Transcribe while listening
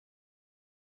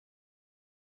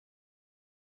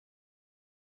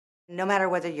No matter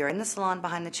whether you're in the salon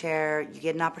behind the chair, you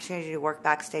get an opportunity to work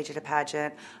backstage at a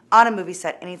pageant, on a movie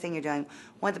set, anything you're doing,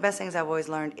 one of the best things I've always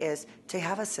learned is to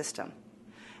have a system.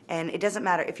 And it doesn't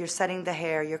matter if you're setting the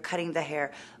hair, you're cutting the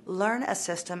hair. Learn a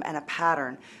system and a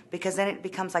pattern, because then it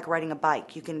becomes like riding a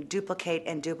bike. You can duplicate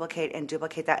and duplicate and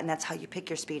duplicate that, and that's how you pick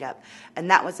your speed up.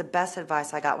 And that was the best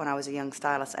advice I got when I was a young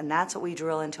stylist. And that's what we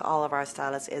drill into all of our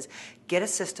stylists is get a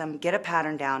system, get a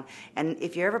pattern down. And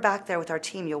if you're ever back there with our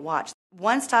team, you'll watch.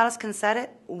 One stylist can set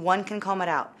it, one can comb it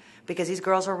out, because these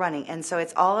girls are running. And so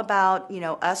it's all about,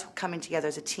 us coming together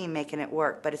as a team, making it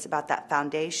work. But it's about that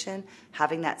foundation,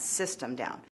 having that system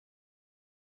down.